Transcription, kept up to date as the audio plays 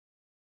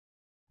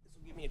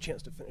will give me a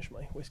chance to finish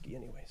my whiskey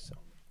anyway. So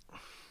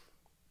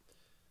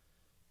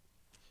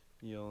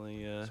You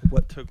only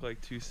what took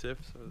like 2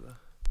 sips of the.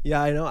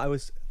 yeah, I know. I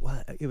was.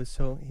 Well, it was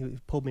so he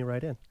pulled me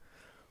right in.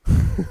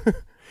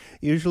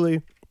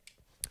 Usually,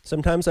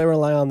 sometimes I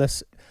rely on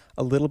this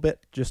a little bit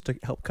just to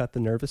help cut the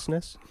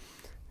nervousness.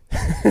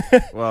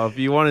 Well, if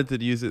you wanted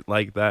to use it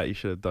like that, you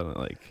should have done it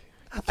like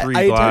 3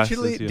 I glasses.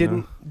 actually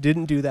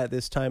didn't do that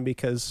this time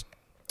because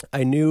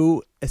I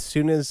knew as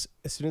soon as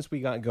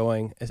we got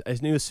going, I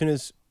knew as soon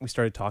as we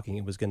started talking,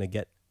 it was going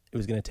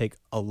to take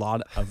a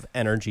lot of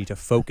energy to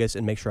focus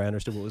and make sure I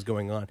understood what was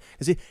going on.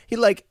 Because he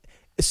like,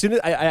 as soon as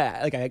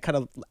I kind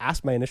of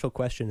asked my initial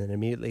question, and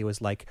immediately it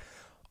was like,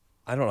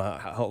 I don't know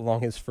how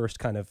long his first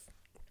kind of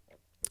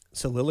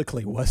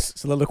soliloquy was.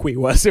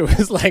 It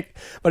was like,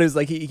 but it was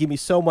like he gave me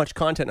so much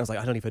content. And I was like,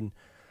 I don't even.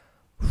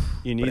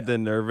 You need the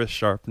nervous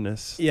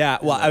sharpness. Yeah,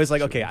 well, I was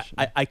like, okay,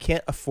 situation. I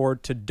can't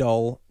afford to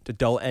dull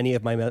any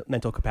of my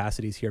mental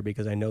capacities here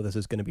because I know this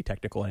is going to be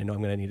technical and I know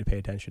I'm going to need to pay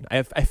attention.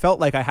 I felt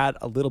like I had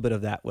a little bit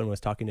of that when I was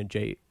talking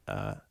to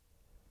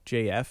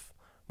JF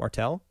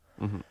Martel,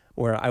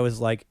 where I was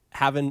like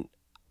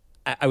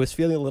I was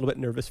feeling a little bit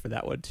nervous for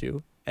that one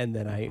too, and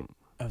then I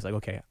was like,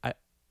 okay,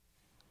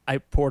 I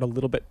poured a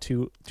little bit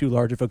too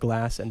large of a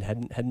glass and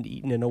hadn't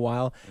eaten in a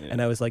while,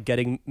 and I was like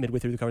getting midway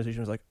through the conversation,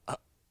 I was like,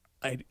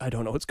 I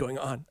don't know what's going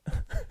on.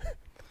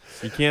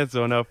 You can't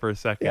zone out for a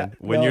second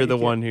when no, you're you the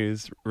can't. one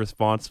who's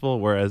responsible,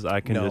 whereas I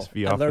can just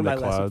be off in the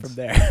clouds.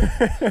 Lesson from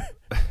there.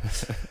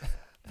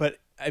 But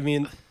I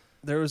mean,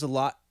 there was a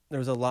lot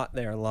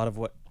there. A lot of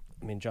what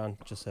John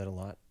just said a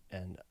lot,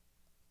 and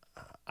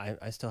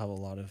I still have a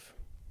lot of.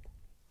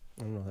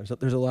 I don't know.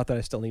 There's a lot that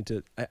I still need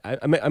to.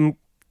 I'm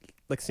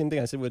like same thing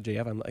I said with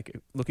JF. I'm like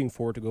looking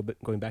forward to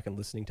going back and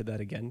listening to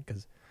that again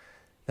because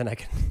then I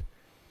can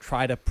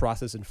try to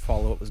process and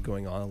follow what was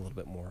going on a little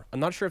bit more.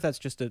 I'm not sure if that's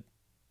just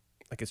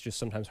it's just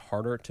sometimes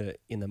harder to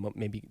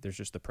maybe there's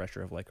just the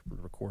pressure of like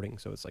recording,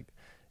 so it's like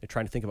you're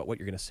trying to think about what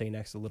you're going to say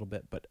next a little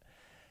bit. But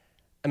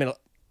I mean,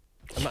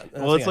 I'm not.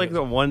 Well, it's like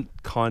the one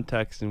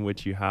context in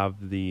which you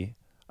have the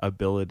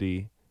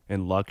ability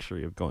and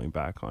luxury of going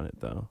back on it,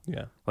 though.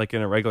 Yeah. Like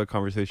in a regular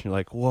conversation, you're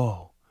like,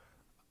 whoa,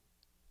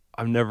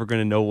 I'm never going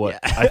to know what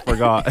I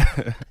forgot.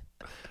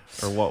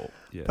 Or what.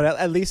 Yeah. But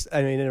at least,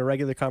 in a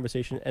regular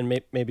conversation, and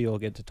maybe we'll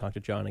get to talk to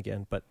John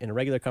again, but in a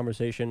regular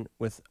conversation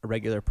with a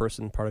regular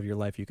person, part of your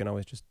life, you can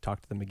always just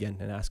talk to them again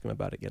and ask them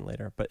about it again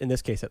later. But in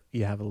this case,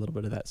 you have a little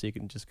bit of that, so you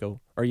can just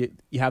go, or you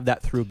have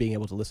that through being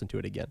able to listen to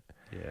it again.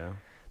 Yeah.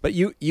 But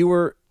you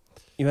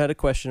had a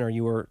question, or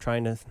you were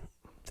trying to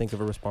think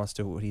of a response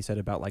to what he said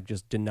about like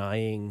just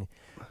denying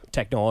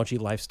technology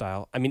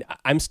lifestyle. I mean,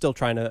 I'm still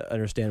trying to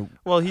understand.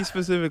 Well, he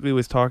specifically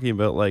was talking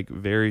about like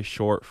very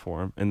short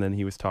form, and then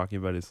he was talking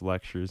about his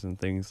lectures and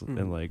things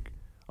and like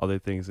other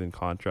things in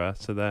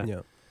contrast to that.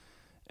 Yeah.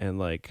 And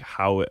like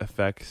how it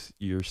affects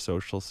your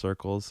social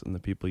circles and the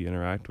people you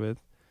interact with.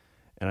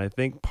 And I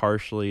think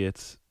partially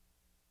it's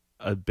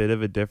a bit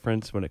of a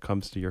difference when it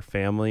comes to your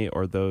family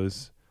or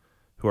those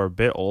who are a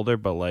bit older,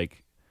 but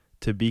like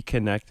to be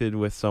connected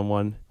with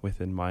someone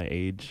within my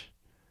age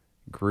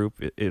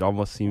group, it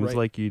almost seems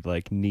like you'd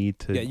like need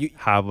to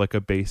have like a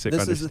basic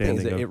understanding. This is the thing,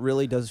 is that it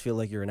really does feel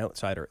like you're an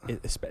outsider.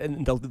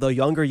 And the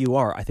younger you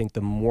are, I think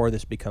the more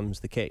this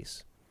becomes the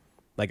case.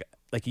 Like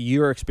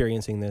you're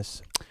experiencing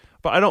this.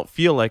 But I don't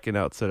feel like an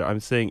outsider. I'm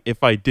saying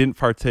if I didn't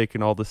partake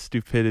in all the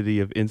stupidity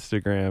of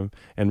Instagram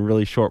and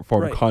really short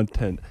form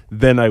content,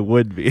 then I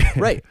would be.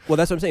 Right. Well,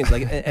 that's what I'm saying.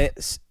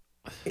 It's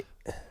like,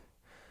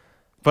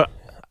 but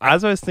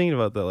as I was thinking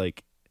about that,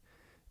 like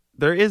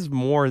there is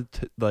more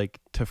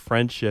to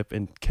friendship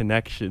and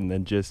connection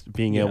than just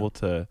being able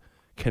to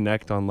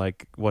connect on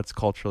like what's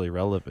culturally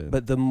relevant.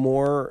 But the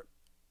more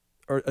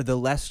or the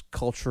less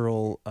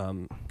cultural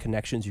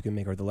connections you can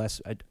make, or the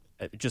less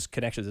just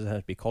connections doesn't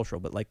have to be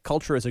cultural, but like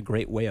culture is a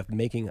great way of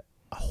making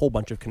a whole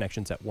bunch of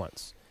connections at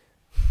once.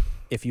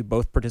 If you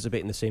both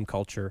participate in the same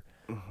culture,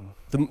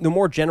 the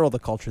more general the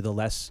culture, the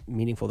less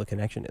meaningful the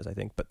connection is, I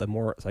think. But the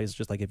more, so it's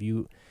just like if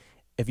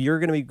you're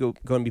going to be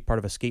going to be part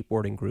of a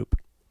skateboarding group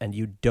and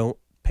you don't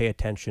pay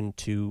attention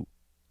to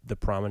the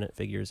prominent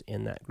figures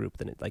in that group,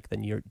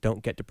 then you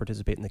don't get to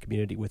participate in the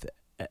community with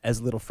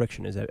as little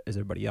friction as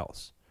everybody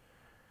else.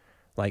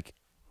 Like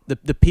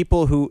the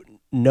people who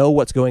know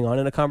what's going on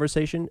in a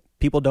conversation,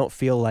 people don't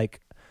feel like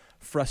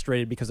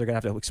frustrated because they're going to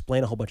have to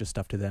explain a whole bunch of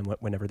stuff to them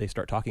whenever they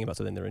start talking about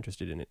something they're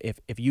interested in.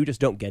 If you just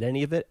don't get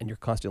any of it and you're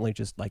constantly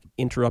just like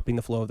interrupting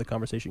the flow of the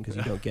conversation because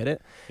you don't get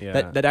it,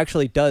 that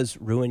actually does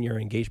ruin your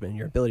engagement and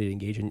your ability to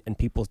engage and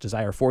people's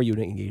desire for you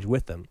to engage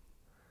with them.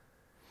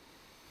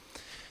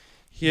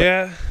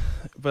 Yeah,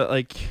 but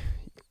like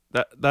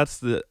that's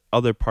the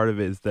other part of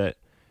it, is that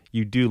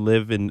you do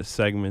live in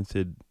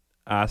segmented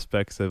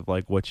aspects of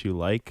like what you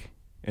like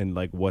and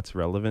like what's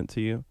relevant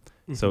to you.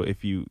 So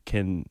if you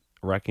can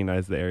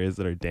recognize the areas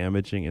that are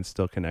damaging and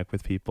still connect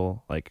with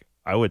people, like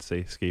I would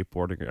say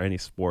skateboarding or any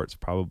sports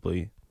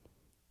probably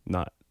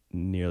not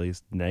nearly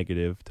as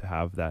negative to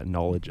have that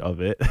knowledge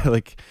of it.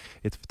 Like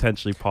it's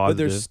potentially positive. But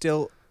there's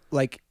still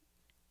like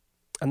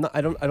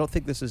I don't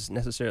think this is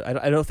necessarily.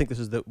 I don't think this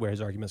is where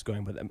his argument's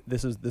going. But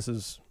this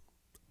is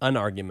an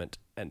argument,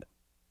 and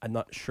I'm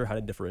not sure how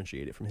to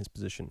differentiate it from his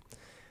position.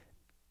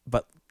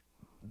 But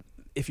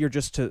if you're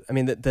just to, I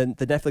mean, the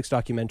Netflix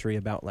documentary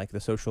about like the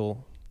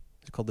social,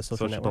 it's called the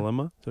social network?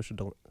 dilemma. Social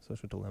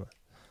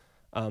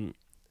dilemma.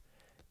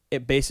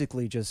 It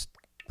basically just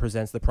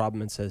presents the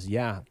problem and says,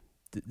 yeah,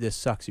 this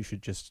sucks. You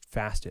should just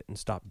fast it and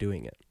stop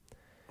doing it.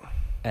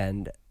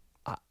 And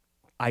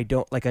I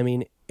don't like. I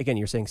mean, again,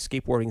 you're saying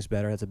skateboarding's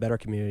better. It's a better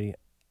community.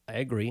 I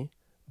agree,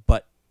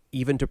 but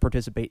even to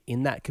participate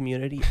in that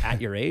community at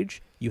your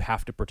age, you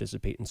have to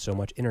participate in so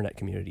much internet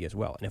community as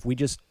well. And if we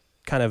just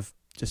kind of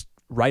just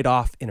write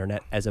off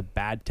internet as a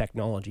bad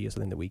technology, as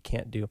something that we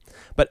can't do,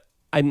 but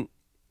I'm,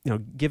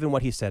 given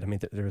what he said, I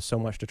mean, there is so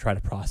much to try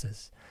to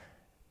process.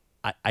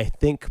 I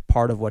think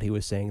part of what he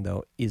was saying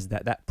though is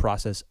that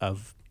process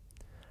of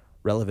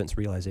relevance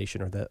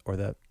realization, or the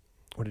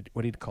what did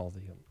he call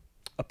the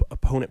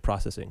opponent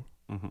processing?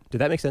 Mm-hmm. Did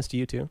that make sense to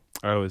you too?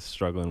 I was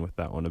struggling with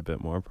that one a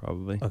bit more,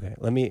 probably. Okay,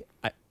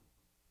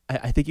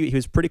 I think he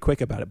was pretty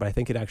quick about it, but I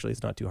think it actually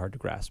is not too hard to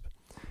grasp.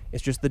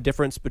 It's just the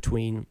difference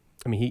between,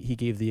 I mean, he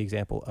gave the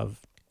example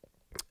of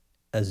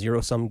a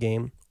zero-sum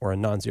game or a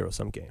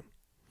non-zero-sum game.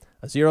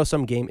 A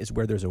zero-sum game is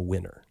where there's a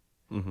winner.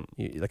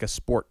 Mm-hmm. Like a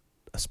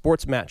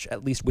sports match,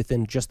 at least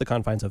within just the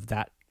confines of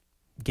that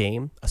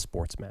game, a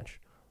sports match.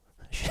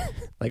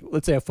 Like,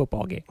 let's say a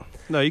football game.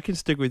 No, you can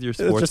stick with your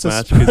sports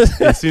match,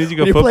 because as soon as you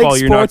go football,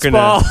 you're not going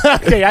to...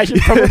 Okay, I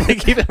should probably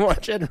keep it more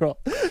general.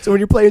 So when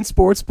you're playing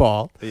sports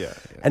ball,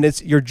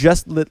 and you're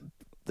just... like,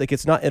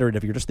 it's not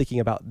iterative. You're just thinking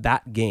about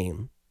that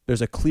game.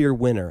 There's a clear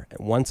winner,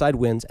 and one side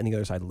wins and the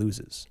other side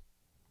loses.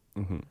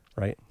 Mm-hmm.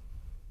 Right?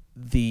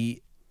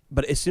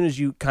 But as soon as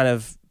you kind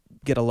of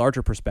get a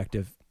larger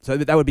perspective, so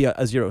that would be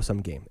a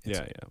zero-sum game.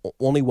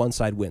 Only one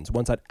side wins.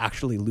 One side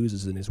actually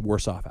loses and is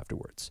worse off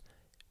afterwards,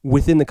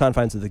 within the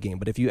confines of the game.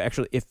 But if you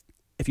actually,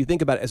 if you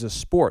think about it as a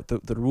sport,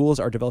 the rules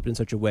are developed in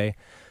such a way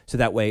so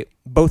that way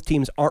both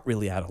teams aren't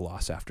really at a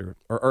loss after,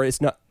 or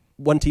it's not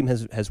one team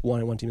has won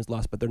and one team has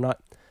lost, but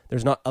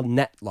there's not a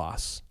net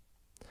loss.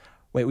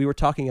 Wait, we were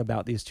talking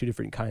about these two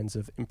different kinds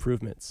of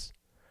improvements: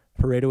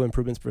 Pareto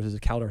improvements versus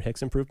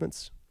Caldor-Hicks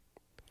improvements.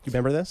 You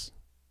remember this?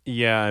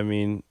 Yeah, I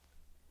mean,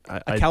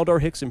 a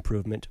Caldor-Hicks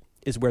improvement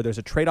is where there's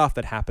a trade-off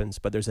that happens,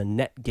 but there's a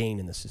net gain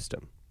in the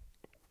system.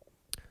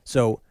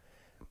 So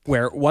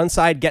where one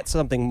side gets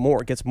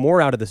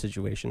more out of the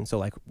situation. So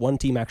like one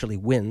team actually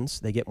wins,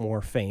 they get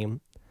more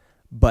fame,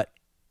 but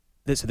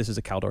this is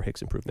a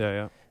Caldor-Hicks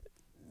improvement.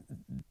 Yeah.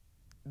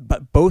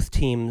 But both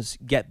teams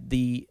get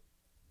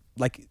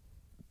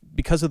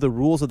because of the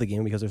rules of the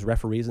game, because there's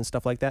referees and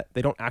stuff like that,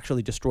 they don't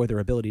actually destroy their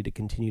ability to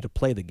continue to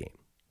play the game.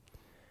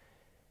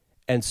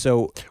 And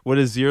so, would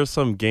a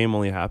zero-sum game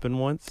only happen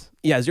once?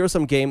 Yeah,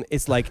 zero-sum game,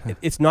 it's like,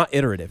 it's not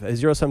iterative. A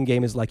zero-sum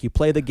game is like you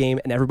play the game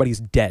and everybody's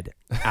dead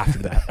after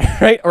that,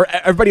 right? Or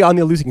everybody on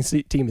the losing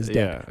team is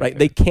dead, right?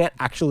 They can't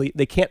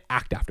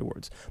act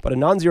afterwards. But a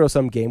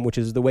non-zero-sum game, which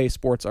is the way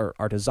sports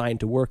are designed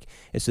to work,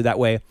 is so that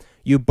way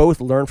you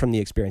both learn from the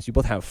experience, you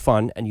both have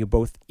fun, and you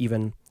both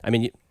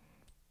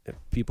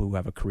people who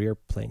have a career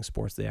playing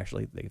sports, they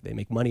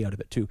make money out of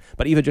it too.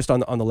 But even just on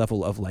the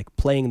level of like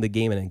playing the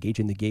game and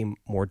engaging the game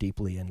more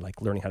deeply and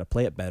like learning how to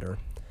play it better,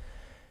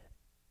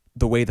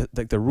 the way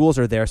that the rules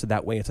are there, so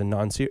that way it's a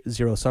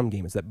non-zero sum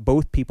game, is that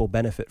both people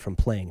benefit from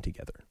playing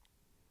together.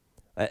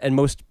 And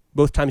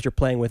both times you're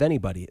playing with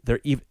anybody,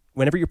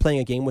 whenever you're playing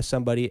a game with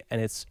somebody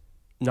and it's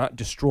not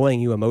destroying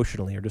you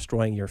emotionally or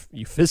destroying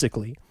you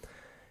physically,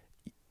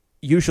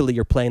 usually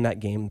you're playing that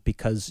game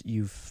because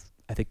you've,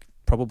 I think,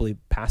 probably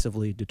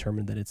passively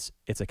determined that it's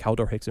a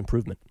Caldor-Hicks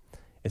improvement.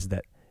 Is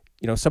that,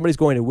 somebody's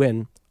going to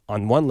win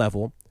on one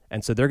level,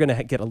 and so they're going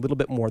to get a little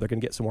bit more. They're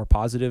going to get some more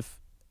positive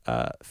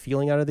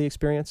feeling out of the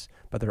experience,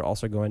 but they're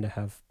also going to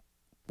have,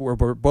 we're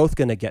both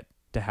going to get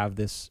to have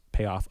this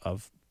payoff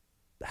of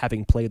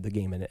having played the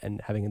game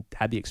and having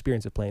had the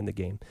experience of playing the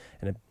game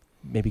and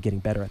maybe getting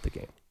better at the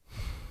game.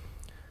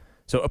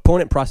 So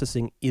opponent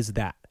processing is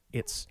that.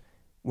 It's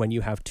when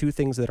you have two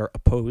things that are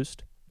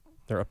opposed,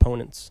 they're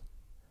opponents,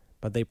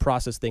 but they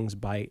process things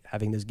by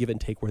having this give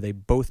and take where they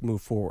both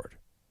move forward,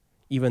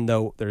 even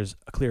though there's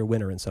a clear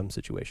winner in some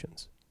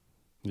situations.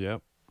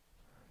 Yep.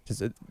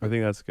 I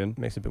think that's good.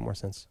 Makes a bit more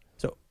sense.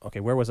 So,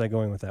 okay, where was I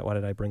going with that? Why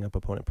did I bring up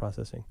opponent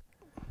processing?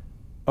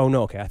 Oh,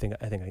 no, okay, I think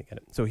I get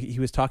it. So he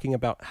was talking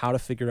about how to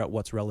figure out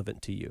what's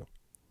relevant to you.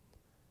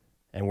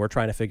 And we're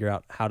trying to figure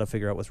out how to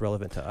figure out what's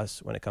relevant to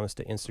us when it comes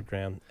to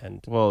Instagram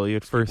and... Well,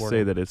 you'd first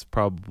say that it's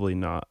probably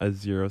not a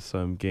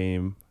zero-sum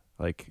game,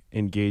 like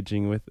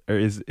engaging with, or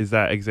is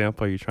that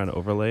example, are you trying to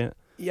overlay it?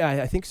 Yeah,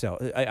 I think so.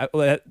 I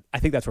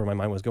think that's where my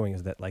mind was going,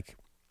 is that like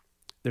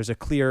there's a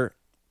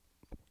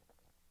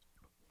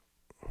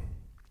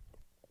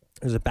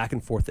back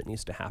and forth that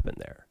needs to happen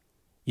there.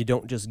 You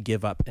don't just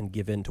give up and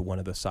give in to one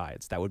of the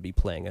sides. That would be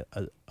playing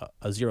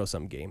a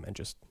zero-sum game, and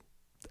just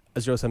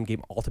a zero-sum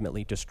game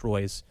ultimately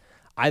destroys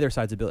either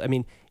side's ability. I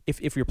mean,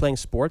 if you're playing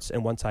sports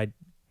and one side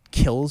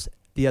kills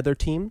the other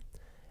team,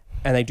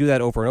 and they do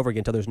that over and over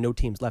again until there's no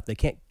teams left. They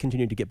can't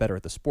continue to get better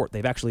at the sport.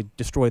 They've actually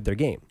destroyed their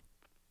game.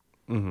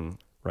 Mm-hmm.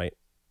 Right?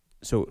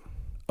 So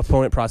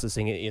opponent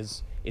processing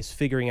is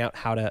figuring out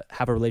how to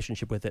have a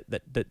relationship with it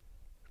that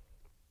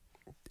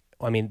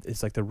I mean,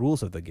 it's like the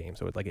rules of the game.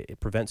 So it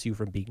prevents you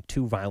from being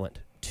too violent,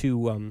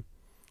 too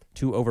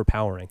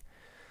overpowering.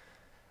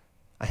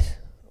 I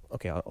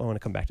want to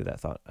come back to that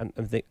thought.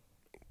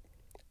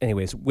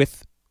 Anyways,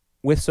 with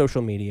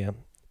social media,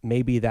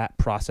 maybe that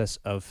process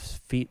of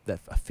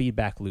a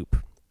feedback loop,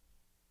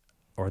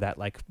 or that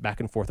like back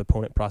and forth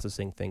opponent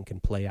processing thing, can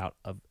play out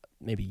of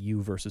maybe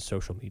you versus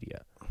social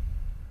media.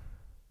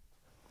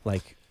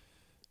 Like,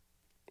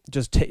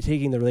 just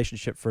taking the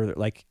relationship further.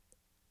 Like,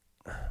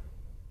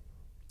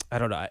 I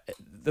don't know.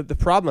 The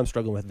problem I'm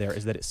struggling with there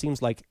is that it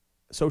seems like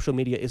social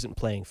media isn't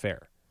playing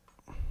fair,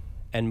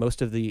 and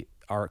most of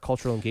our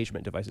cultural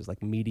engagement devices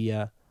like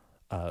media,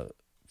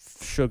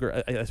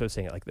 sugar. As I was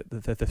saying, like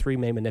the three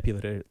main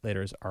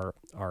manipulators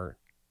are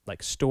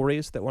like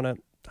stories that want to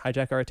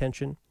hijack our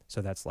attention.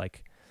 So that's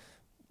like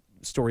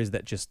stories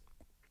that just,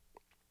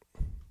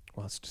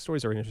 well,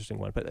 stories are an interesting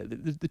one, but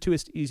the two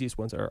easiest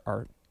ones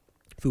are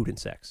food and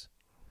sex.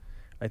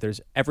 Right?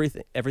 There's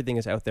everything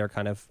is out there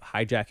kind of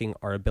hijacking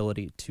our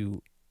ability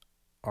to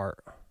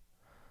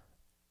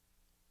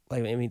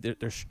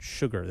there's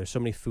sugar, there's so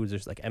many foods,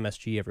 there's like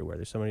MSG everywhere.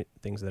 There's so many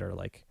things that are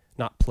like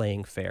not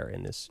playing fair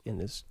in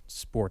this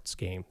sports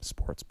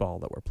ball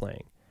that we're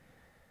playing.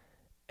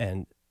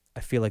 And I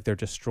feel like they're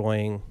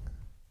destroying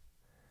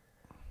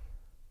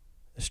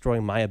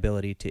my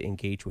ability to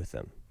engage with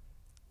them.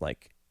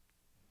 Like,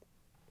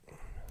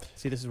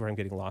 see, this is where I'm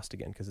getting lost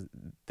again, because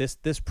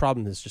this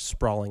problem is just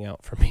sprawling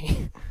out for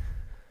me.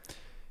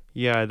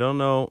 Yeah, I don't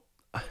know.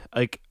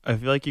 Like, I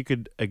feel like you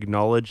could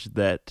acknowledge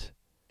that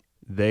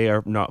they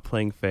are not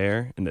playing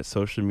fair and that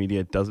social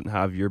media doesn't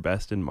have your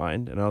best in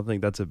mind. And I don't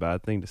think that's a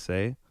bad thing to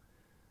say,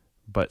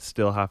 but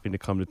still having to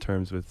come to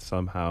terms with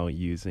somehow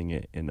using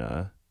it in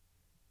a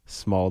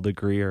small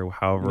degree or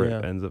however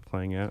it ends up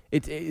playing out.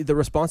 The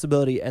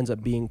responsibility ends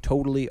up being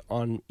totally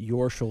on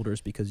your shoulders,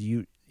 because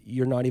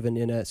you're not even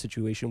in a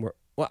situation where,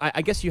 well,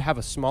 I guess you have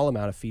a small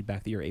amount of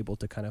feedback that you're able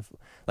to kind of,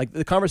 like,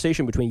 the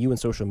conversation between you and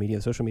social media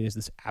is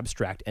this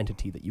abstract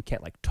entity that you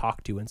can't like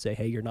talk to and say,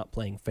 hey, you're not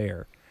playing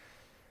fair.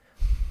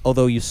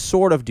 Although you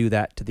sort of do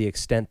that to the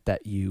extent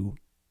that you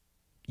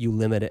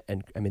limit it.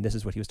 And I mean, this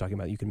is what he was talking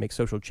about. You can make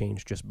social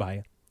change just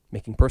by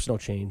making personal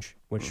change,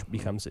 which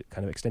becomes a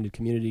kind of extended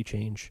community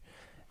change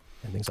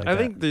and things like that. I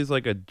think there's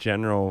like a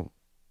general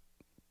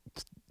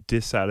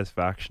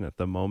dissatisfaction at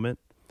the moment,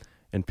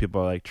 and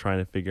people are like trying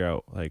to figure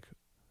out like,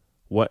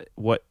 what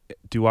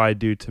do I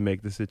do to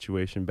make the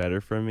situation better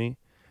for me?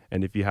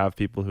 And if you have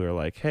people who are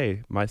like,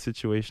 hey, my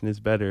situation is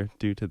better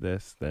due to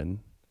this, then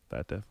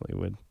that definitely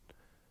would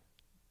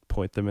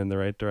point them in the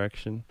right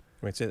direction.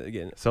 Right, say that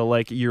again. So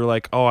like, you're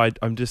like, oh,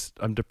 I'm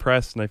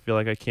depressed and I feel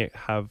like I can't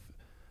have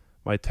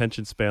my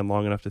attention span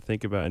long enough to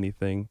think about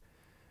anything.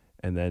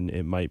 And then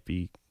it might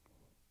be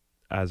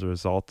as a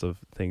result of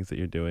things that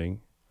you're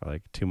doing,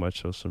 like too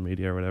much social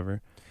media or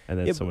whatever. And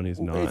then someone who's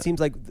not. It seems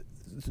like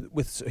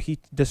he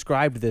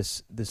described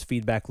this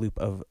feedback loop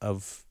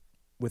of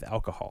with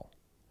alcohol,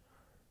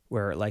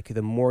 where like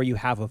the more you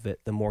have of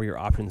it, the more your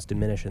options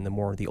diminish, and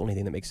the only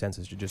thing that makes sense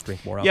is to just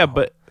drink more alcohol. Yeah,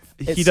 but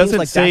he doesn't doesn't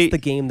like say that's the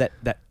game that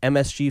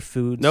MSG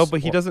foods. No,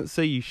 but he doesn't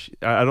say you.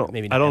 I don't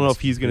know if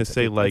he's going to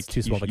say like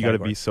you got to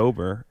be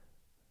sober.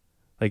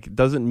 Like, it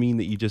doesn't mean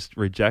that you just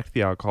reject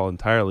the alcohol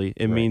entirely.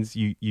 It means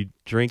you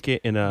drink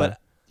it in a. But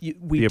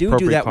we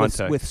do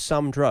that with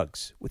some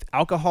drugs. With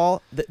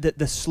alcohol,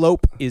 the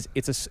slope is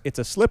it's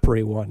a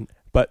slippery one,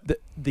 but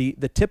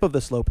the tip of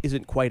the slope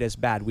isn't quite as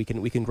bad. We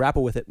can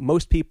grapple with it.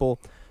 Most people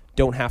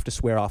don't have to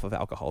swear off of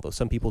alcohol, though.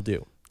 Some people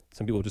do.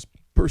 Some people just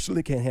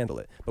personally can't handle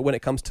it. But when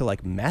it comes to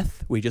like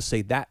meth, we just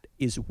say that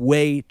is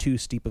way too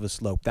steep of a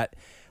slope. That,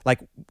 like,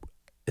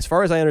 as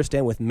far as I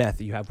understand, with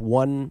meth, you have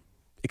one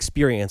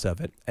experience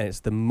of it, and it's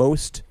the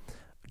most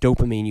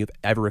dopamine you've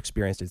ever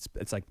experienced.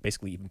 It's like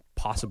basically even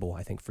possible,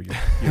 I think, for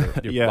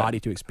your body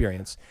to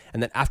experience.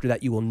 And then after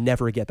that, you will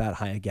never get that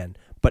high again.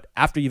 But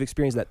after you've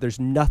experienced that, there's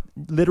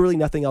literally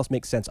nothing else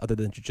makes sense other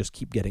than to just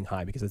keep getting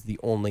high, because that's the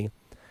only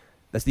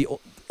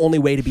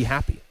way to be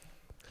happy.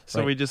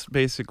 So we just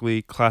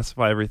basically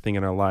classify everything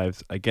in our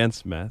lives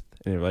against meth,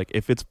 and you're like,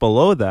 if it's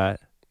below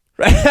that,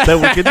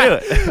 then we can do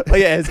it. Well,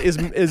 yeah,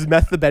 is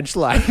meth the bench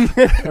line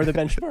or the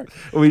benchmark?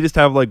 We just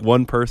have like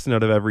one person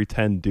out of every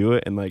 10 do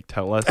it and like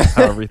tell us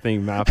how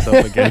everything maps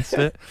up against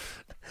it.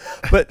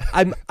 But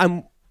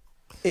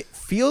it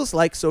feels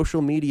like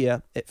social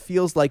media. It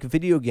feels like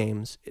video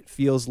games. It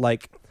feels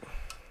like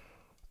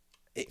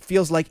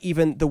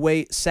even the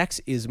way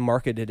sex is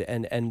marketed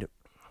and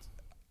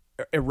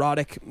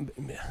erotic,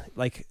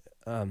 like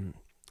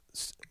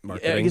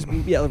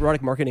marketing.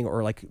 Erotic marketing,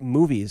 or like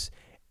movies.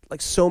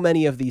 Like, so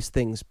many of these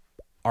things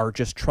are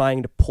just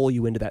trying to pull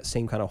you into that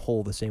same kind of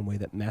hole, the same way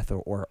that meth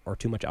or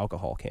too much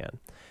alcohol can.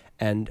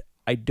 And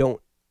I don't.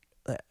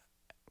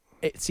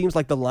 It seems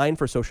like the line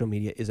for social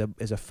media is a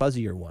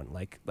fuzzier one.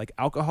 Like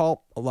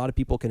alcohol, a lot of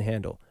people can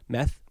handle.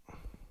 Meth,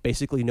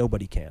 basically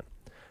nobody can,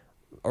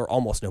 or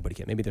almost nobody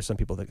can. Maybe there's some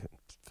people that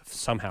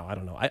somehow, I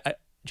don't know.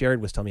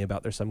 Jared was telling me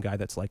about, there's some guy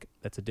that's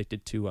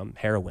addicted to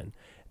heroin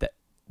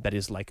that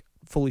is like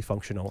fully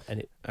functional,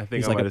 and I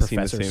think he's I like a might have seen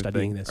the professor same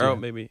studying thing. this. Oh,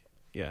 maybe,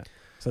 yeah.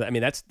 So I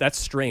mean that's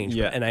strange.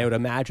 Yeah. And I would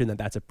imagine that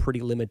that's a pretty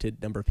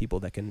limited number of people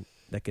that can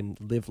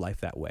live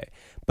life that way.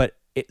 But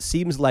it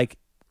seems like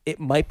it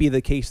might be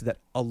the case that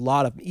a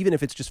lot of, even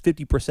if it's just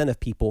 50% of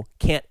people,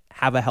 can't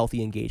have a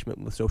healthy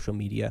engagement with social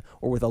media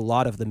or with a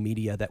lot of the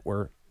media that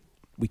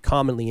we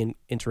commonly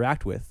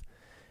interact with,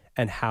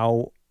 and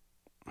how.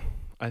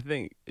 I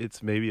think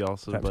it's maybe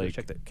also like,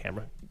 check the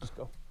camera. Just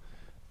go.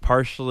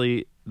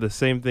 Partially the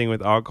same thing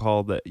with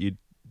alcohol that you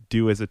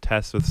do as a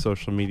test with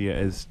social media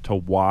as to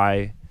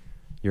why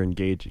you're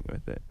engaging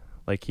with it.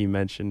 Like he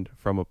mentioned,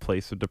 from a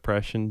place of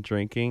depression,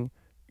 drinking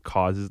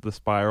causes the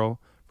spiral,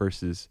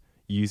 versus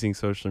using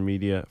social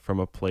media from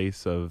a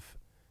place of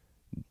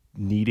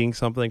needing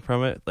something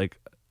from it. Like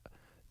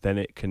then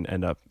it can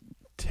end up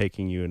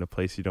taking you in a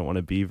place you don't want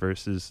to be,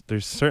 versus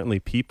there's certainly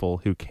people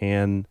who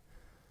can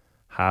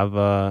have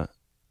a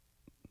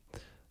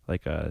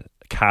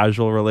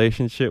casual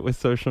relationship with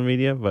social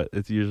media, but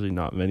it's usually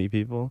not many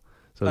people.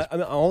 So I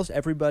mean, almost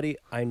everybody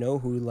I know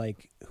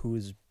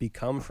who's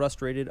become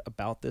frustrated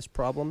about this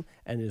problem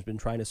and has been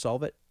trying to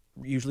solve it,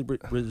 usually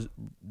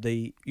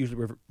they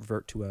usually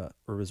revert to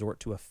or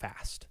resort to a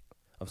fast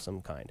of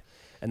some kind,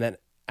 and then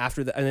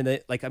after that, and then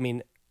they, like, I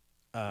mean,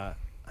 I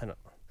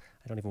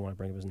don't even want to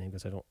bring up his name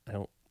because I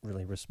don't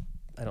really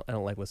I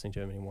don't like listening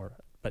to him anymore.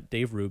 But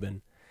Dave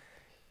Rubin.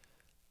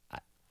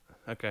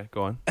 Okay,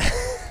 go on.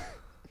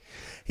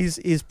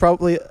 He's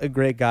probably a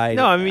great guy.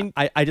 No, I mean,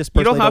 I just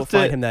personally don't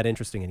find him that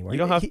interesting anymore. You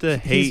don't have to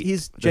hate.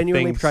 He's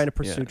genuinely trying to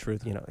pursue yeah.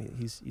 truth. You know,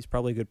 he's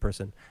probably a good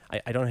person.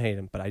 I don't hate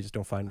him, but I just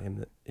don't find him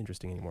that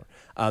interesting anymore.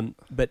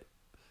 But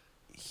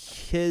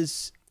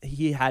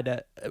he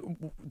had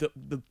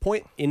the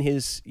point in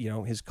his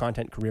his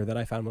content career that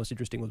I found most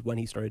interesting was when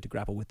he started to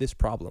grapple with this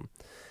problem,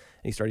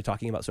 and he started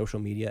talking about social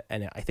media.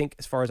 And I think,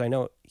 as far as I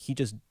know, he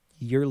just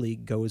yearly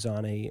goes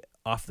on a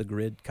off the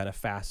grid kind of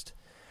fast.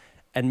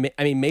 And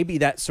I mean, maybe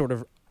that's sort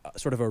of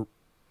a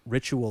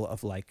ritual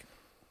of like,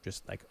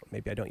 just like,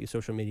 maybe I don't use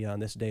social media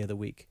on this day of the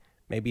week.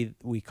 Maybe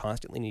we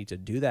constantly need to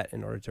do that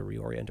in order to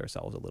reorient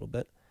ourselves a little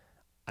bit.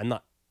 I'm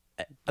not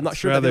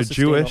sure. Rather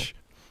Jewish,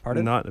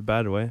 Pardon? Not in a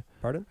bad way.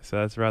 Pardon? So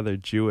that's rather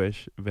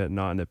Jewish, but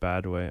not in a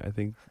bad way. I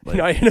think. Like,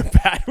 not in a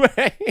bad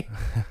way.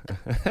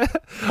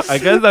 I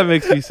guess that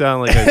makes me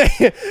sound like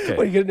okay.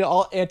 What, you getting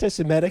all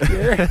anti-Semitic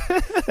here?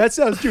 That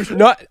sounds Jewish.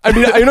 Not. I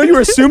mean, I know you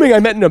were assuming I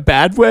meant in a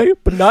bad way,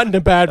 but not in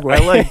a bad way. I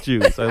like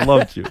Jews. I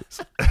love Jews.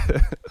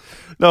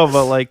 No,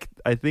 but like,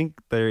 I think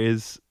there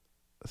is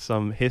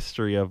some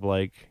history of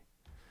like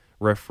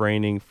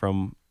refraining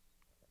from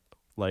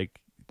like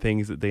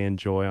things that they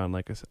enjoy on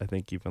like I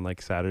think even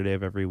like Saturday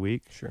of every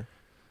week. Sure.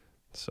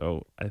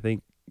 So I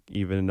think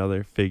even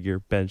another figure,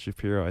 Ben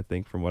Shapiro, I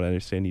think from what I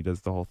understand, he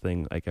does the whole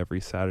thing like every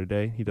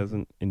Saturday. He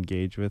doesn't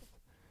engage with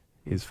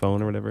his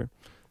phone or whatever.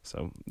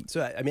 So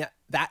I mean,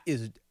 that's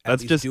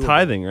just doable.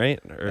 tithing, right?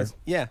 Or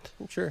yeah,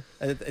 sure.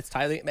 It's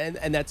tithing,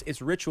 and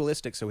it's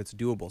ritualistic, so it's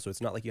doable. So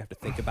it's not like you have to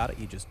think about it;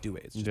 you just do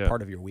it. It's just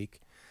part of your week.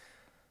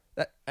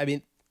 I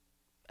mean,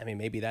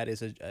 maybe that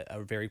is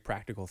a very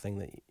practical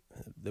thing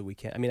that we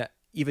can. I mean,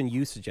 even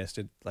you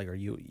suggested, like, or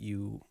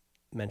you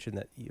mentioned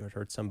that you had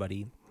heard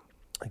somebody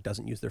like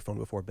doesn't use their phone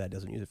before bed,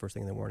 doesn't use it first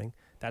thing in the morning.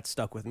 That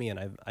stuck with me, and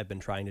I've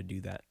been trying to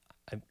do that.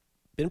 I've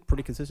been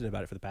pretty consistent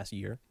about it for the past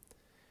year,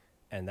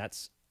 and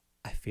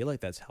I feel like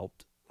that's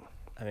helped.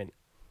 I mean,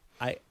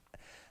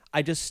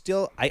 I just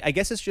still, I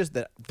guess it's just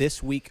that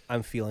this week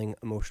I'm feeling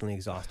emotionally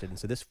exhausted, and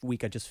so this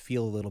week I just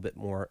feel a little bit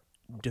more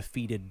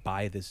defeated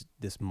by this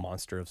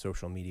monster of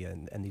social media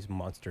and these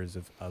monsters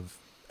of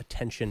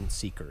attention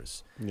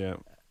seekers. Yeah.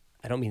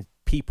 I don't mean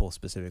people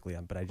specifically,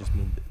 but I just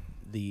mean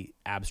the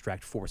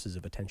abstract forces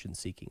of attention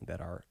seeking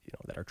that are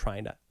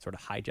trying to sort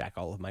of hijack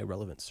all of my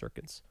relevant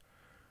circuits.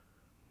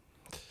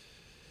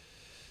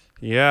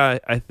 Yeah,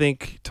 I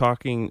think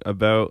talking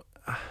about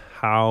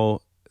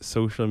how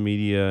social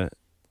media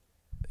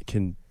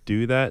can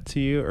do that to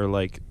you, or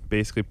like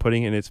basically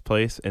putting it in its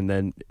place, and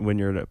then when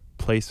you're in a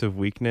place of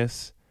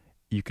weakness,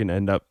 you can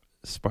end up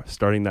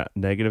starting that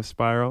negative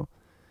spiral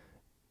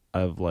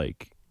of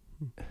like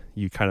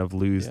you kind of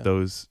lose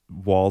those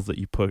walls that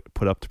you put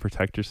up to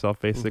protect yourself,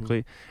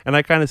 basically. Mm-hmm. And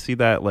I kind of see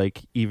that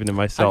like even in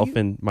myself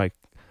and my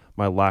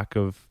lack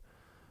of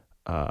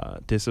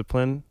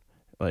discipline.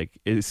 Like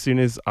as soon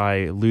as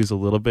I lose a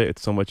little bit,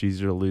 it's so much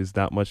easier to lose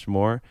that much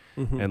more.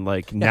 Mm-hmm. And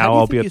like now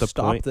I'll be at the point.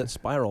 Stop that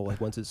spiral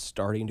like once it's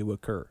starting to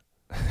occur.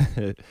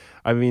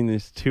 I mean,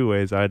 there's two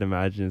ways. I'd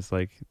imagine it's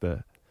like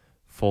the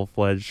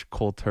full-fledged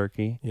cold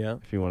turkey. Yeah.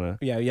 If you want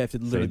to. Yeah, you have to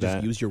literally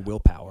just use your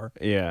willpower.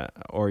 Yeah,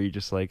 or you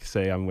just like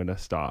say I'm gonna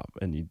stop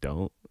and you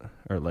don't,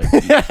 or like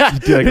you do like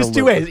there's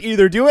two ways: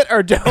 either do it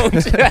or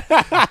don't.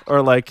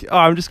 Or like, oh,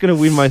 I'm just gonna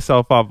wean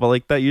myself off, but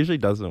like that usually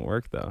doesn't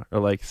work though. Or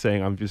like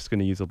saying I'm just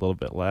gonna use a little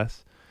bit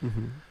less.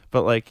 Mm-hmm.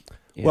 But like,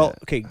 well,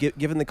 okay.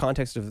 Given the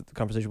context of the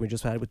conversation we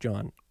just had with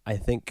John, I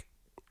think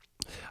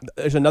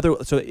There's another.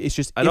 So it's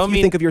just I if don't you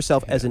mean- think of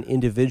yourself as an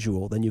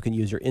individual, then you can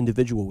use your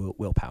individual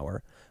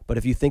willpower. But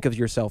if you think of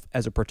yourself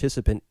as a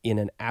participant in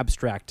an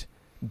abstract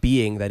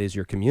being that is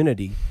your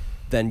community,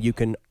 then you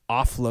can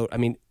offload. I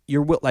mean,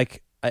 your will.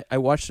 Like I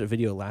watched a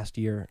video last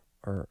year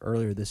or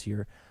earlier this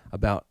year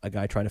about a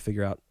guy trying to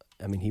figure out.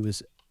 I mean, he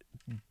was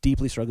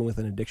deeply struggling with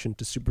an addiction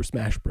to Super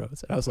Smash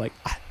Bros. And I was like,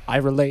 I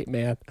relate,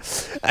 man.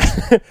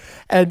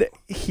 And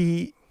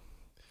he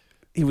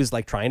was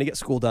like trying to get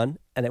school done,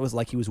 and it was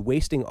like he was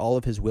wasting all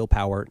of his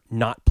willpower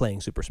not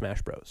playing Super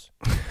Smash Bros.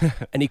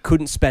 And he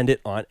couldn't spend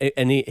it on.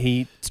 And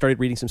he started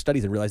reading some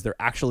studies and realized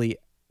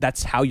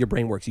that's how your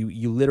brain works.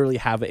 You literally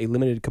have a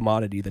limited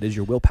commodity that is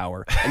your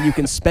willpower, and you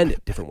can spend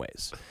it different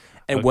ways.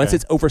 And once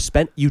it's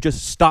overspent, you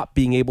just stop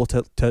being able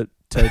to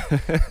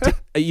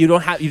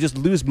you just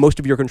lose most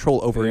of your control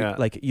over it.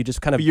 Like you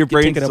just kind of your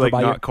brain's taken over like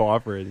by not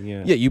cooperating.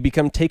 Yeah, you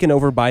become taken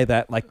over by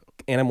that like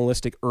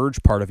animalistic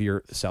urge part of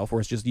yourself,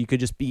 where it's just you could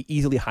just be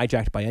easily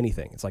hijacked by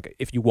anything. It's like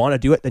if you want to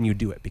do it, then you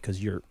do it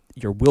because your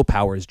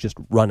willpower is just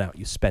run out.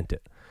 You spent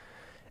it.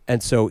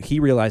 And so he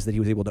realized that he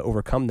was able to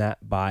overcome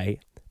that by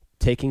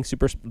taking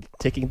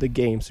the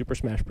game Super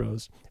Smash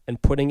Bros. And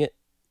putting it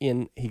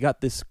in. He got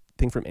this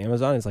thing from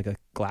Amazon. It's like a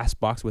glass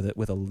box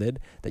with a lid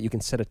that you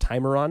can set a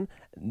timer on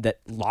that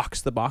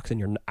locks the box, and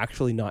you're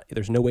actually not.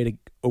 There's no way to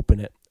open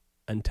it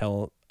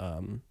until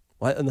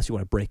unless you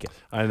want to break it.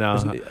 I know.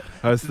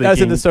 I was thinking that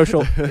was in the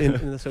social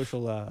in the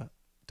social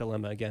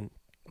dilemma again.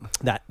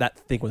 That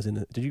thing was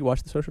in. Did you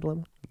watch the Social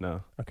Dilemma?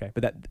 No. Okay,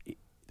 but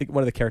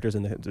one of the characters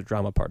in the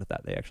drama part of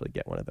that, they actually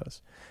get one of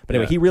those. But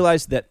anyway, he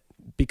realized that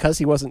because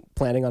he wasn't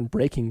planning on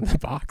breaking the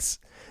box,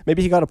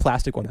 maybe he got a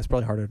plastic one. That's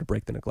probably harder to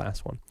break than a glass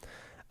one.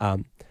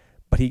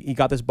 But he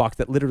got this box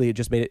that literally it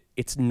just made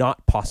it's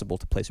not possible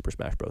to play Super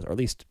Smash Bros. Or at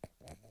least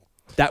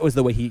that was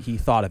the way he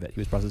thought of it. He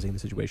was processing the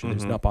situation.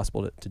 It's not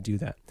possible to do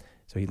that.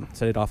 So he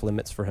set it off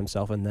limits for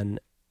himself, and then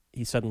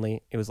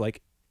it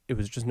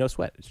was just no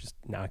sweat. It's just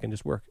now I can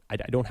just work. I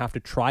don't have to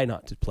try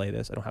not to play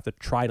this. I don't have to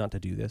try not to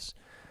do this.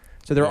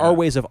 So there are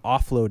ways of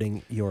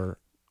offloading your.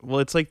 Well,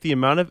 it's like the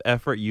amount of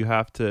effort you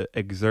have to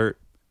exert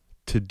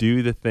to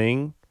do the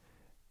thing,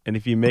 and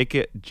if you make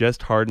it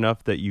just hard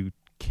enough that you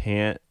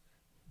can't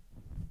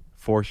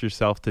force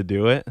yourself to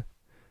do it,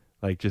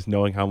 like just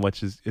knowing how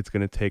much it's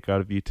going to take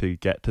out of you to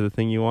get to the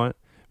thing you want.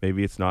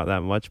 Maybe it's not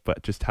that much,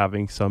 but just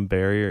having some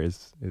barrier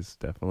is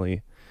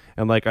definitely,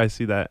 and like I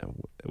see that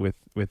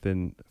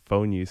within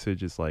phone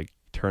usage is like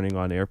turning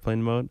on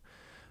airplane mode,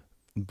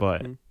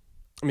 but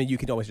I mean you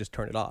can always just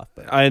turn it off.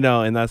 But I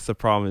know, and that's the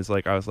problem. Is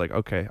like I was like,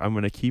 okay, I'm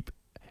gonna keep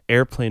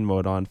airplane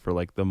mode on for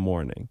like the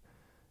morning,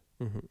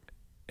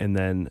 and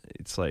then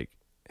it's like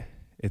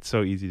it's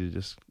so easy to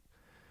just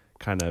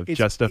kind of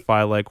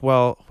justify like,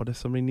 well, what if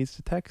somebody needs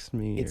to text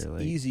me? It's or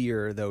like,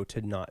 easier though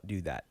to not do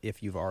that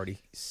if you've already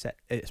set,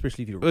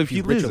 especially if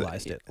you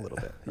ritualized it a little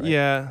bit. Right?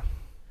 Yeah,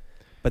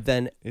 but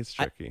then it's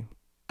tricky.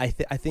 I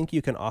think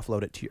you can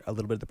offload it to a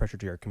little bit of the pressure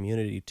to your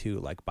community too,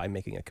 like by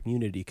making a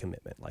community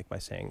commitment, like by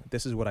saying,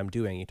 "This is what I'm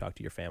doing." You talk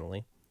to your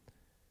family,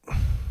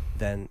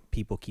 then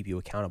people keep you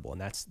accountable,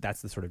 and that's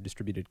the sort of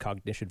distributed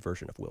cognition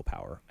version of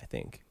willpower, I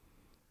think.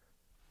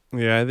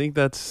 Yeah, I think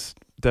that's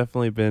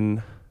definitely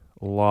been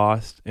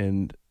lost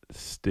and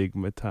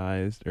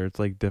stigmatized, or it's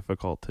like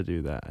difficult to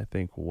do that, I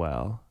think,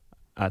 well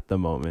at the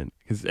moment,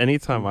 because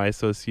anytime I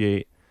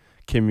associate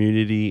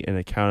community and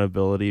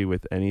accountability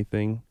with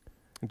anything,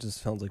 it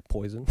just sounds like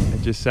poison.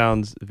 It just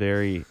sounds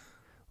very,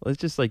 well, it's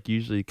just like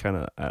usually kind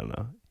of, I don't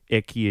know,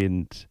 icky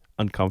and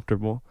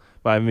uncomfortable.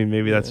 But I mean,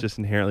 maybe that's just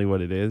inherently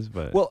what it is.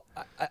 But well,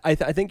 I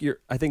think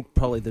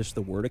probably just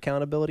the word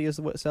accountability is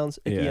what sounds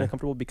icky and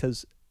uncomfortable,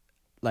 because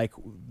like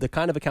the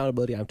kind of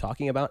accountability I'm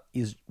talking about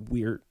is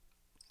weird.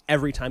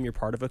 Every time you're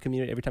part of a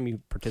community, every time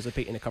you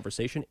participate in a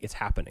conversation, it's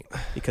happening,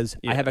 because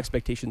I have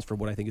expectations for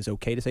what I think is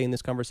okay to say in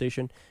this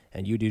conversation,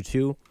 and you do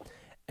too.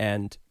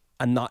 And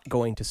I'm not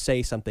going to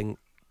say something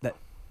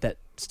that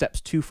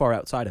steps too far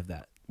outside of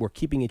that. We're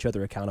keeping each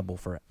other accountable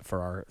for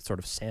our sort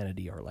of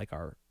sanity, or like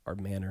our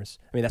manners.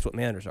 I mean, that's what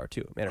manners are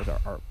too. Manners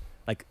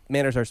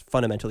manners are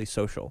fundamentally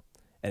social,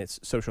 and it's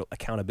social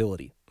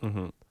accountability.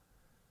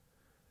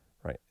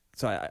 Right.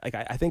 So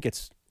I think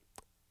it's,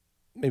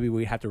 maybe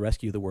we have to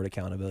rescue the word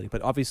accountability,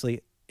 but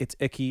obviously it's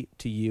icky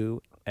to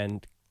you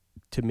and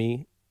to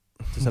me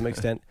to some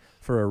extent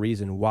for a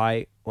reason.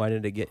 Why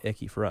did it get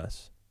icky for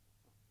us?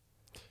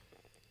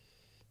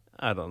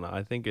 I don't know.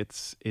 I think it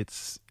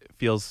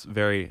feels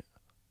very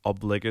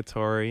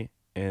obligatory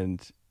and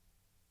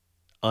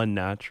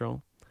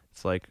unnatural.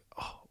 It's like,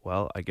 oh,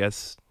 well, I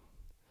guess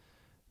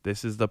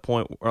this is the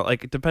point, or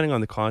like depending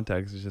on the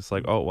context, it's just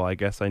like, oh, well, I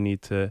guess I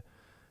need to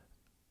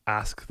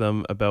ask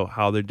them about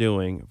how they're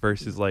doing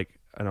versus like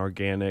an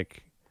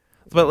organic.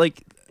 But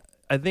like,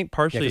 I think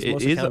partially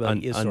it is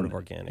sort of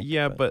organic.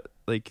 Yeah, but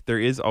like there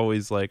is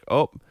always like,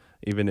 oh,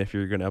 even if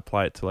you're going to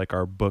apply it to like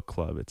our book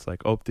club, it's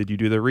like, oh, did you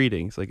do the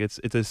readings? Like it's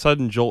a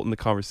sudden jolt in the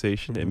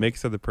conversation. It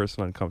makes the other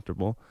person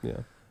uncomfortable. Yeah.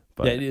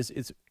 But yeah, it is.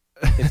 It's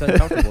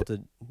uncomfortable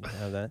to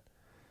have that.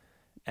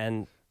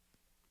 And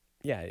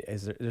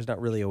there's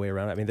not really a way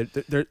around it. I mean,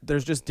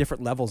 there's just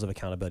different levels of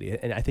accountability,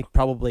 and I think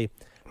probably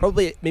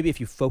maybe if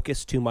you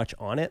focus too much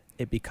on it,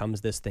 it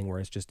becomes this thing where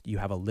it's just you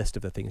have a list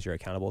of the things you're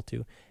accountable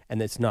to,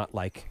 and it's not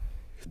like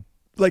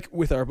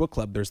with our book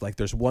club.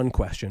 There's one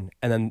question,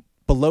 and then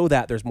below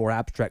that there's more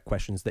abstract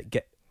questions that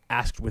get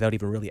asked without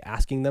even really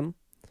asking them.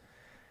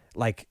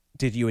 Like,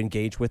 did you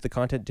engage with the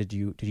content? Did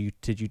you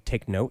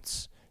take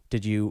notes?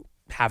 Did you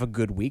have a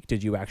good week?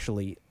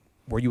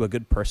 Were you a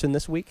good person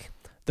this week?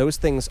 Those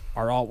things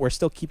we're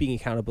still keeping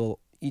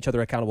each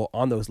other accountable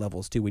on those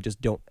levels too. We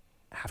just don't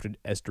have to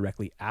as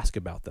directly ask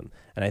about them.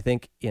 And I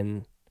think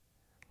in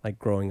like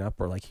growing up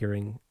or like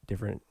hearing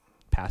different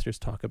pastors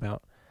talk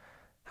about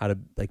how to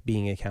like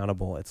being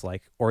accountable, it's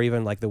like, or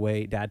even like the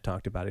way Dad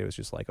talked about it was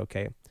just like,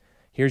 okay,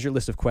 here's your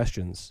list of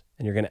questions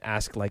and you're going to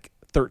ask like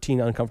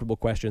 13 uncomfortable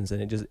questions.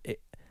 And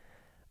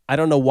I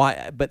don't know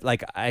why, but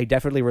like I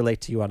definitely relate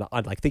to you on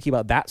like thinking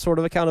about that sort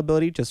of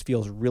accountability. Just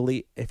feels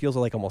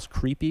like almost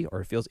creepy,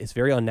 or it's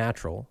very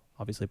unnatural,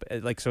 obviously.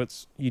 But like, so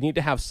you need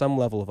to have some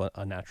level of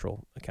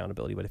unnatural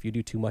accountability. But if you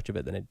do too much of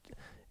it, then it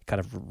kind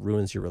of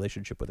ruins your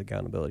relationship with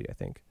accountability, I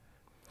think.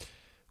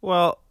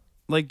 Well,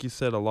 like you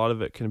said, a lot of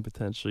it can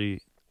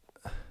potentially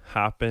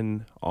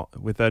happen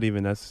without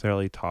even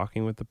necessarily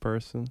talking with the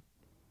person.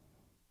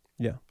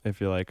 Yeah. If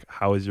you're like,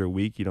 how was your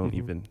week? You don't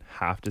even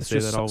have to say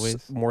that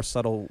always. More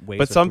subtle ways.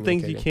 But some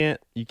things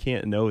you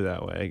can't know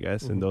that way, I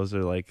guess. Mm-hmm. And those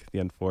are like the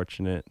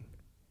unfortunate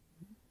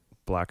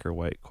black or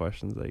white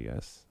questions, I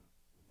guess.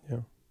 Yeah.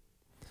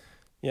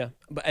 Yeah.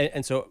 But,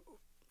 and so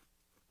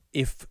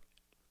as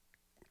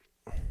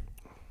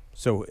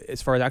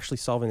far as actually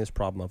solving this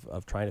problem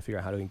of trying to figure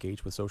out how to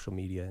engage with social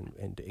media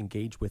and to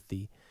engage with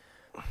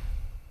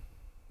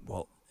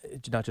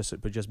not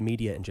just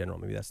media in general,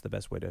 maybe that's the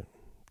best way to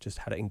just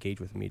how to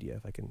engage with media,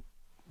 if I can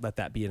let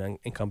that be an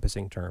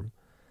encompassing term.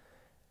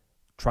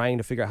 Trying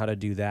to figure out how to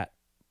do that,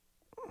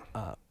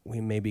 we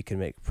maybe can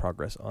make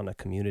progress on a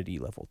community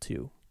level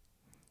too.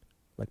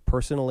 Like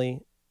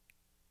personally,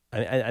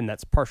 and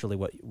that's partially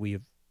what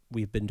we've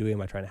been doing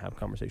by trying to have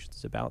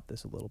conversations about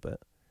this a little bit.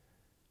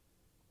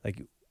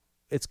 Like,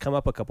 it's come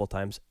up a couple of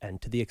times,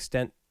 and to the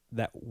extent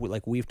that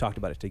we've talked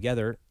about it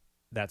together,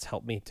 that's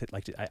helped me to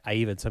I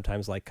even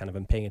sometimes like kind of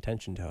am paying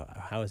attention to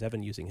how is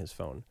Evan using his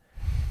phone.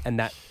 And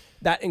that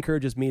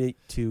encourages me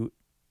to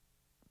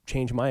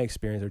change my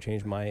experience or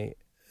change my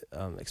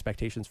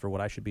expectations for what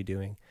I should be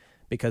doing,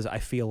 because I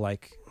feel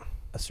like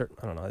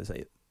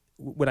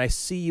when I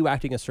see you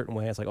acting a certain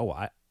way, it's like,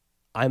 oh,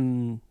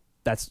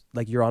 that's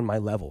like you're on my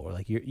level, or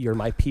like you're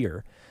my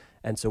peer,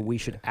 and so we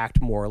should act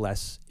more or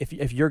less.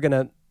 If you're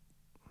gonna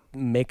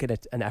make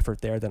it an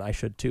effort there, then I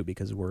should too,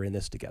 because we're in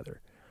this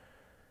together.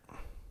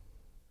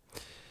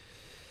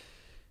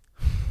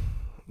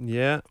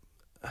 Yeah.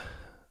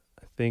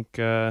 I think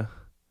it's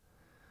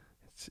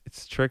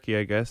tricky,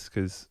 I guess,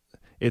 because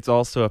it's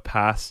also a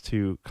pass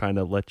to kind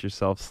of let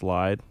yourself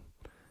slide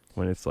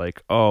when it's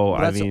like, oh,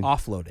 that's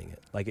offloading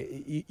it.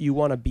 Like you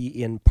want to be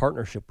in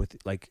partnership with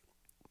like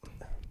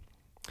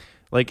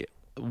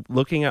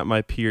looking at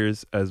my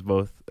peers as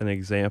both an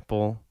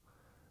example.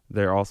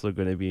 They're also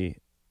going to be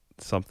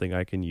something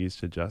I can use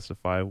to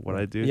justify what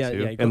I do too.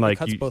 Yeah, and like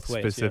you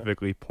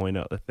specifically point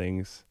out the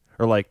things,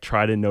 or like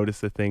try to notice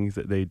the things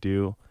that they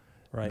do.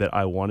 Right. That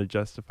I want to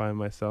justify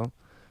myself.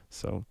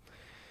 So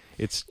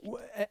it's,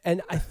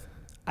 and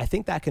I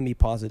think that can be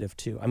positive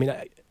too. I mean,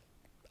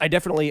 I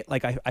definitely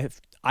like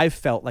I've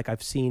felt like I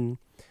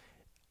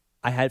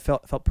had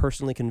felt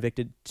personally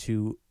convicted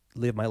to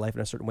live my life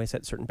in a certain way,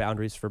 set certain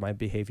boundaries for my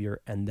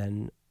behavior, and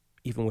then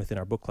even within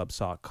our book club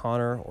saw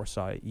Connor or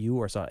saw you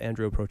or saw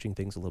Andrew approaching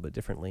things a little bit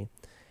differently,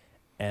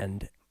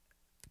 and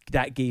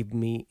that gave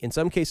me, in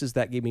some cases,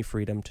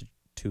 freedom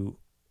to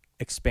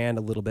expand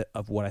a little bit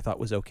of what I thought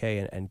was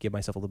okay, and give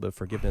myself a little bit of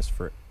forgiveness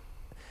for it.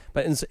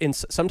 But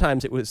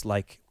sometimes it was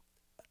like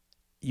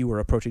you were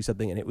approaching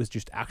something and it was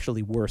just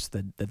actually worse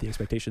than the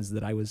expectations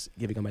that I was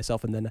giving on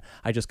myself, and then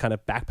I just kind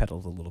of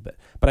backpedaled a little bit.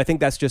 But I think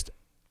that's just,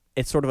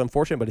 it's sort of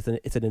unfortunate, but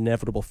it's an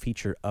inevitable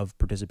feature of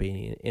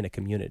participating in a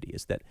community,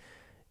 is that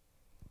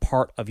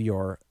part of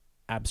your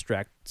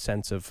abstract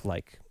sense of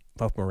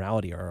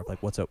morality, or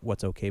like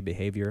what's okay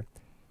behavior,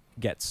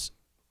 gets,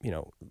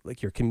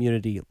 like your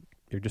community,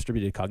 your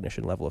distributed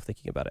cognition level of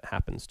thinking about it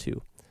happens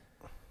too.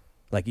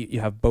 Like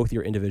you have both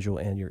your individual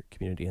and your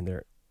community, and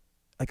they're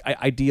like,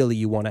 ideally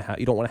you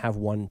don't want to have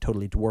one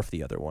totally dwarf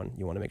the other one.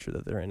 You want to make sure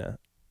that they're in a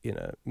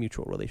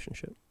mutual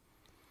relationship.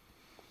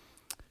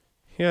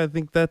 Yeah, I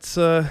think that's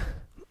a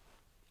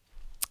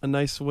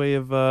nice way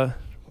of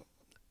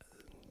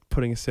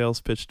putting a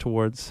sales pitch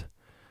towards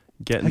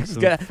getting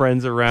some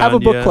friends around. Have a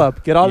book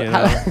club. Get on.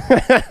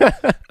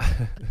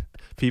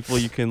 People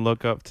you can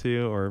look up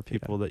to, or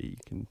people that you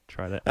can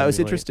try to emulate. I was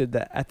interested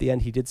that at the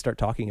end he did start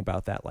talking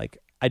about that. Like,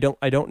 I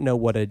don't know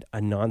what a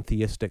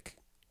non-theistic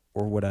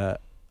or what a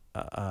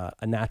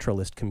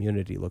naturalist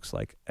community looks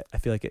like. I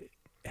feel like it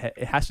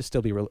has to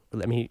still be.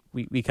 I mean,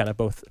 we kind of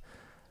both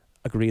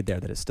agreed there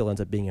that it still ends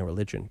up being a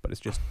religion, but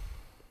it's just,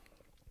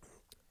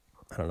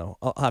 I don't know.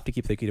 I'll have to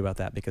keep thinking about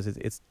that, because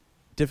it's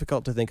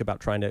difficult to think about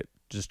trying to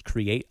just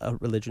create a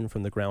religion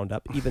from the ground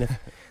up, even if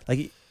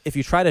like if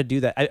you try to do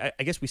that.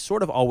 I guess we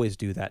sort of always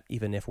do that,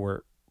 even if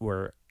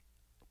we're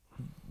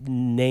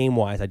name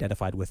wise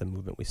identified with a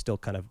movement. We still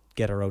kind of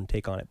get our own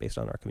take on it based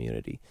on our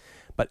community.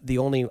 But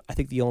I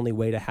think the only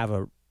way to have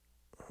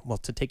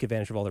to take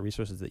advantage of all the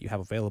resources that you have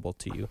available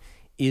to you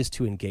is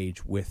to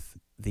engage with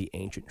the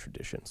ancient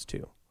traditions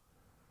too.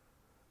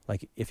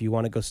 Like if you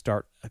want to go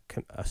start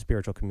a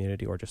spiritual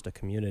community or just a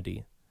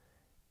community,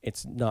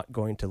 it's not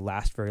going to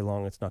last very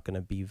long. It's not going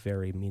to be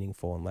very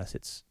meaningful unless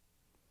it's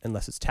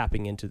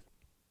tapping into,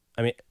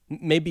 I mean,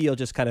 maybe you'll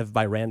just kind of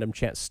by random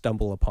chance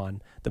stumble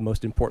upon the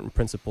most important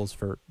principles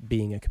for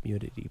being a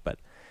community. But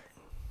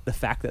the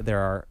fact that there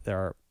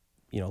are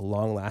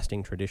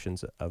long-lasting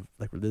traditions of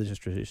like religious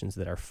traditions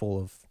that are full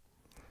of,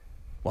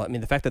 well, I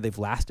mean, the fact that they've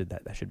lasted,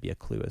 that should be a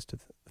clue as to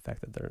the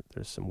fact that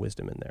there's some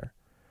wisdom in there.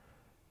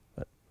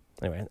 But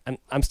anyway,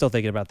 I'm still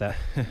thinking about that.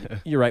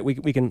 You're right.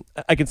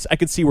 I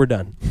could see we're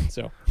done.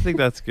 So I think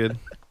that's good.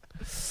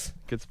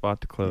 Good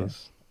spot to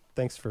close. Yeah.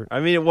 Thanks for. I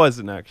mean, it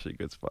wasn't actually a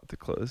good spot to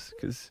close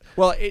because.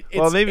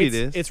 Maybe it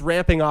is. It's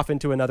ramping off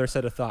into another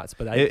set of thoughts,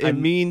 but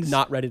I'm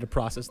not ready to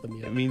process them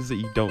yet. It means that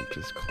you don't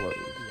just close.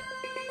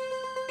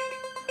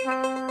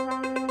 Yeah.